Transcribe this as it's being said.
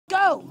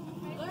go.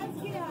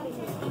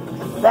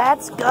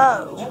 Let's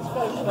go.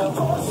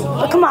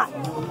 Come on.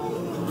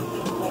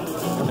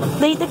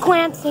 Lead the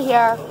Clancy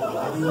here.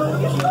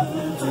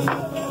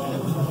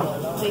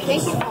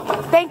 Thank you,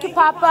 Papa. Thank you,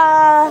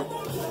 Papa.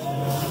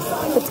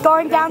 It's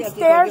going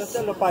downstairs.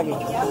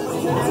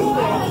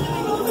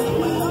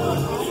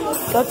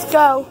 Let's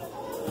go.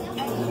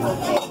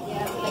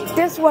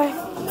 This way.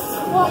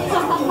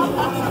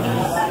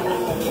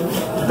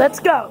 Let's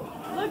go.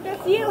 Look,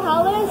 that's you,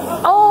 Hollis.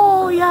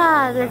 Oh,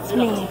 yeah, that's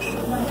me.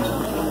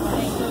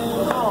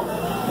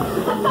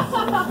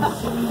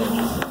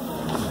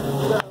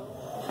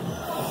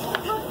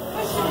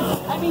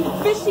 I mean,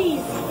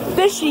 fishies.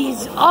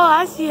 Fishies. Oh,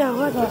 I see a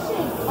little.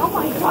 Oh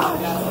my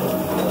gosh.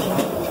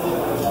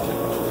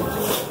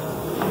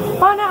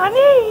 Oh, no,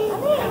 honey.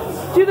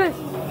 Do this.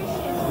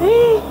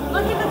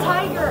 Look at the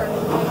tiger.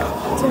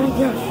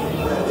 Tiger.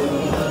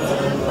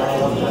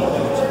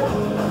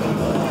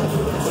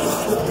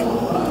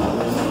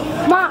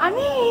 Come on,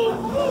 honey.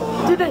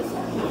 Do this.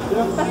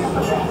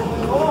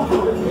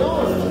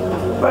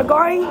 We're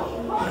going.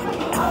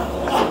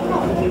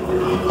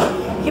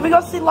 Can we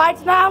go see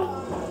lights now?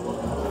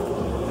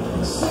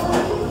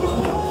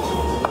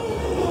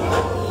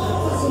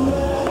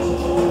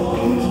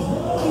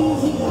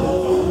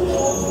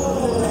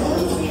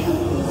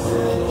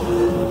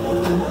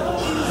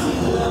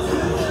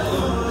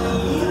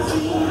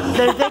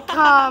 There they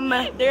come.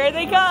 There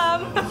they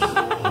come.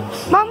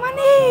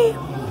 Mommy.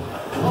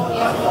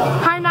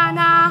 Hi,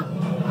 Nana.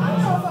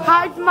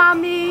 Hi,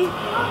 Mommy.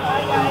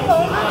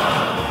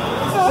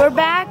 We're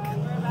back.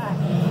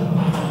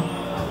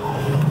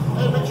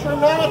 Make sure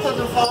Nana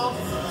doesn't fall.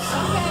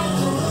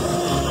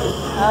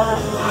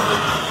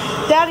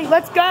 Daddy,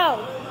 let's go.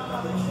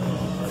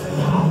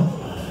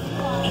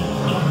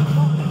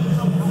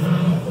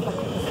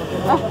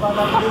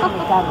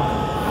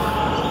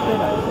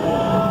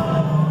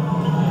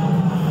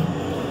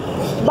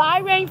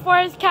 Bye,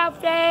 Rainforest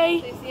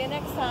Cafe. See you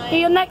next time.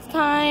 See you next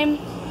time.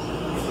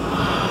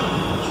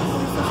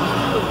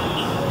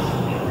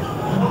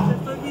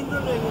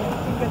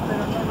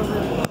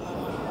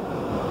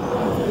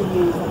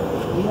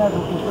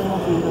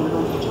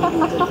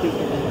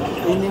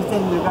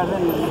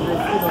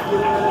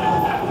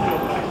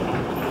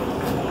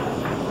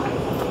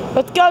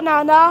 Let's go,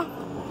 Nana.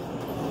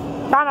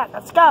 Nana,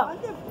 let's go.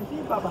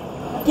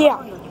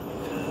 Yeah.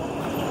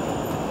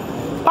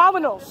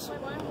 Dominoes.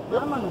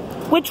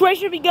 Which way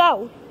should we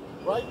go?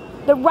 Right.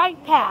 The right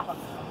path.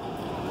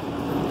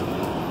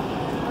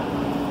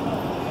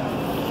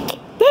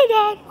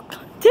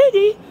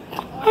 Diddy,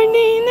 I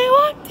need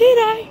what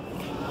today.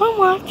 I'm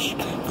watch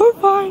for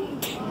fun.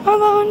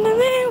 I'm on the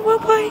man will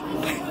play.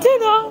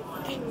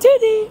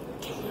 Diddy.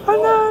 I'm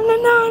on the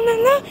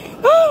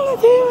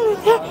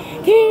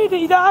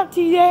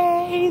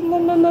today. No.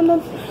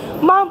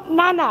 Mom,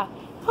 Nana.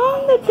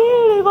 On the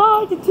tune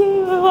what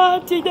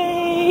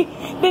today.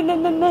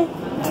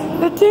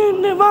 The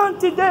tune they want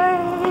today.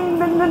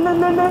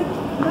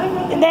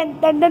 And then.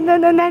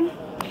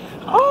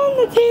 On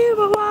the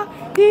table,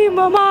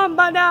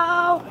 mama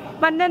now.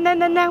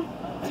 No.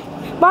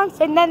 Mom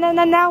said no.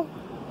 No.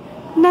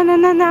 We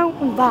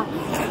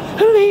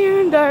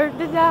under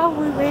the down,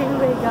 we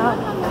really got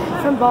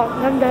some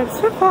barn,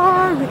 there's a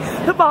barn,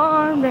 the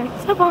barn,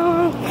 there's a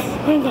barn,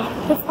 and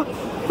the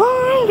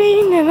barn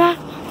being in the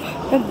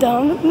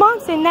down. Mom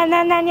said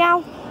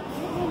no.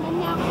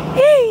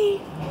 Hey.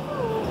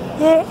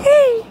 Yeah,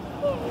 hey.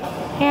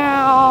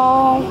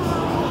 Meow.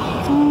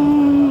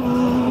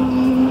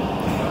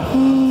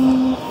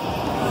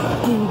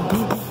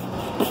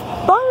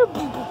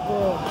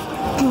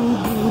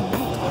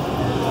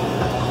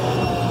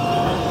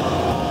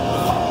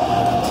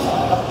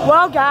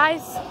 Well,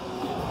 guys,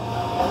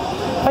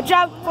 watch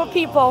out for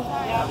people.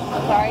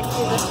 Sorry.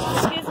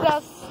 Excuse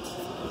us.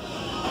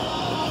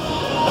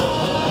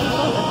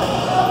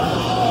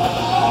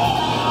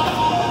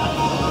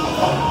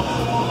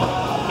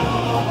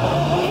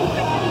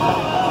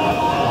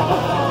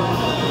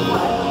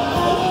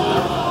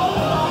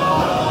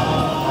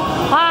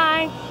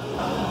 Hi.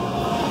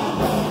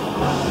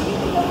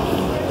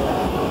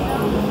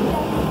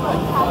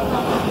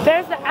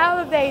 There's the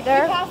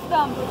elevator. Past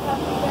them.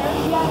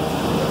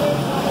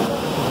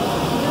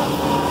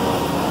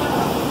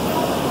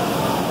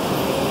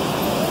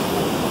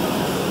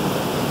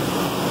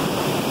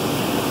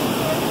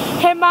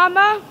 Hey,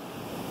 Mama.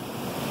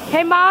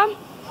 Hey, Mom.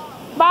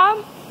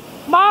 Mom.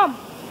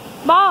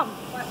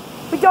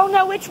 We don't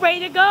know which way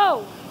to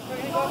go. We're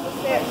going to go up the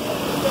stairs.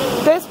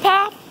 This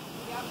path?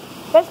 Yep.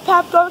 This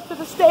path goes to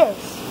the stairs.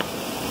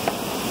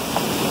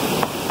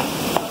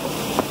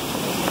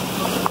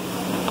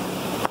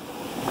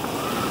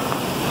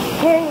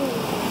 Hey.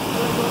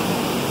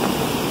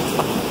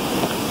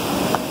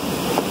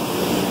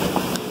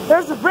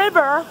 There's a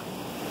river.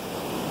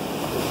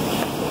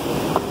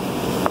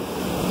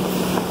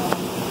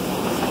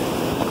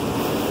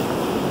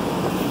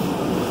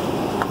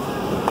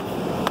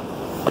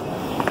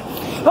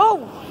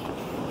 Oh,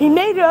 he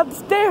made it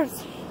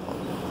upstairs.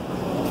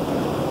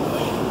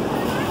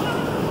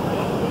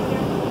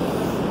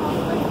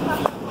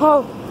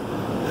 Oh.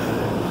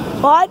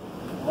 What?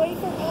 Wait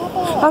for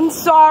Papa. I'm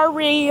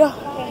sorry.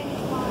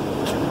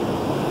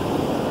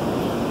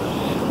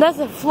 That's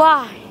a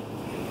fly.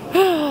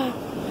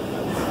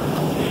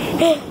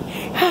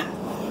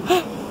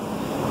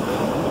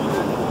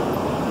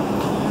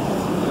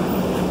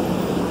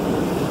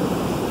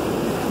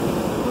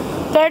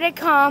 There they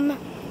come. Hey,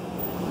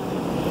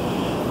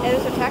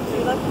 there's a taxi.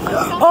 Look.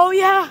 Oh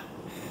yeah.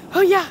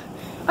 Oh yeah.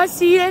 I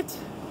see it.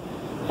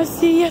 I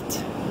see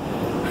it.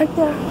 Right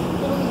there.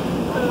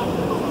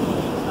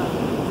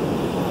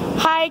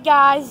 Hi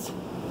guys.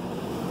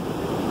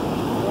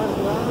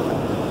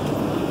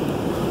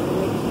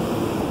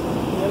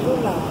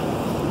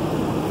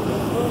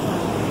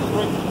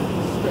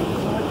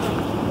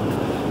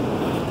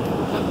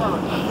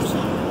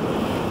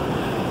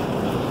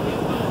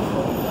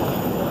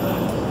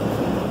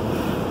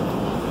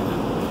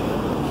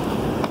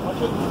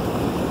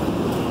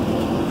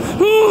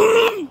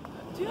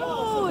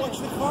 Watch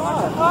the car.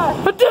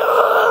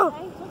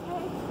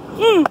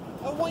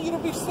 I want you to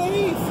be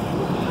safe.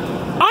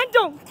 I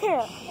don't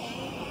care.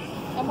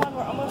 Come on,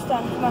 we're almost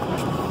done. Come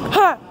on.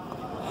 Huh.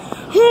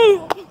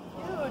 Hey,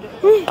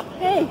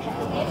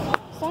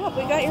 stop.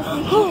 We got your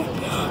food.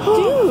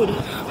 Dude.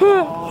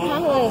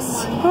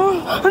 Alice.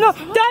 No,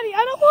 Daddy,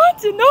 I don't want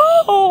to.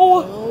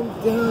 No. Calm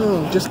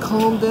down. Just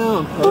calm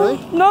down, alright?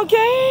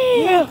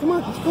 Okay. Yeah, come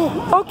on, let's go.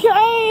 Okay.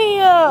 What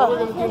are we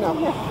gonna do now?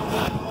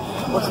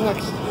 What's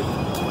next?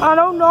 I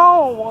don't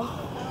know.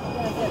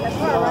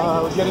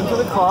 We get into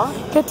the car,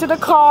 Get to the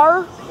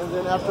car. and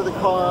then after the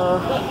car,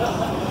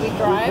 We we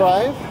drive.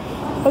 drive,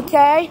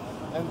 Okay.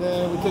 and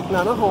then we take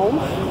Nana home,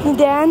 And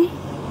then.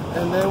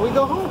 and then we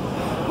go home.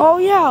 Oh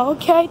yeah.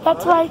 Okay.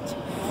 That's right.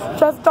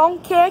 Just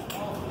don't kick.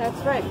 That's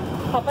right.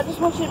 Papa just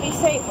wants you to be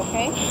safe,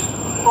 okay?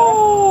 He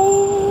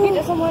Oh.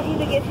 doesn't want you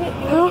to get hit.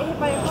 You want to get hit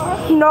by a car?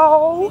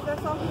 No.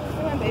 That's all he was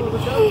doing, baby.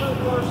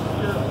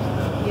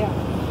 Yeah.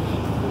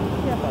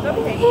 Yeah.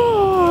 Okay.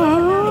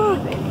 Oh,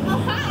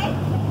 hi.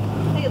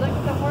 Hey, look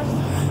at the horse.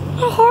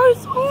 A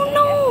horse. Oh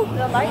no.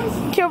 The lights.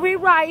 Can we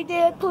ride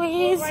it,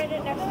 please? We'll ride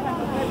it next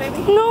time, okay,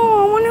 baby? No,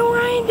 I want to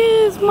ride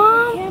this,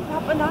 Mom. Yeah,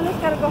 Papa, Nana's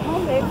got to go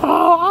home, babe.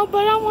 Oh,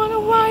 but I want to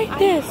ride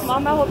this.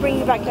 Mama will bring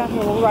you back down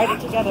here. We'll ride it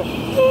together.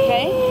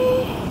 Okay?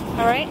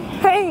 All right?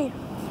 Hey,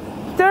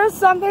 there's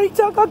somebody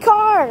took a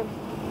car.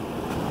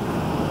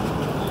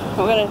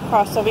 We're going to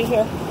cross over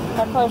here.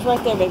 Our car's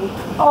right there, baby.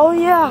 Oh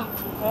yeah.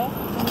 Okay?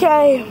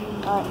 Okay.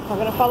 All right. We're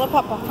going to follow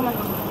Papa. Come on.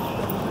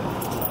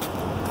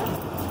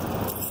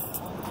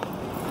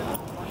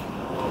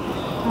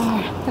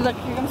 Hey, look,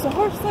 here comes the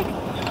horse. Look.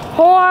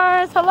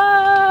 Horse,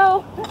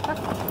 hello.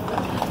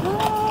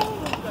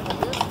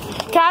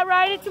 Can I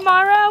ride it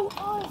tomorrow?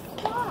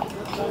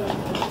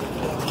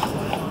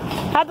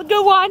 Have a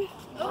good one.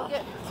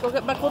 Go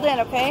get buckled in,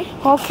 okay?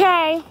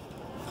 Okay.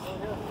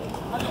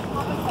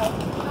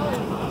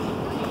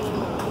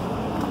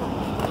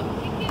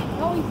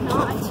 No, he's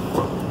not.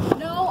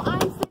 No, I'm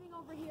sitting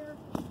over here.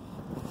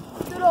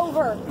 Scoot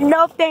over.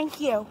 No, thank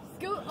you.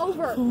 Scoot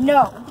over.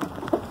 No.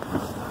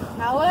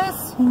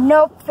 Alice?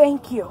 No,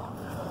 thank you.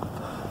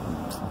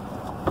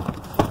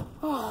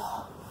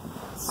 Oh,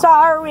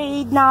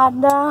 sorry,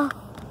 Nana.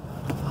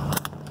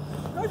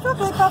 It's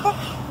okay, Papa.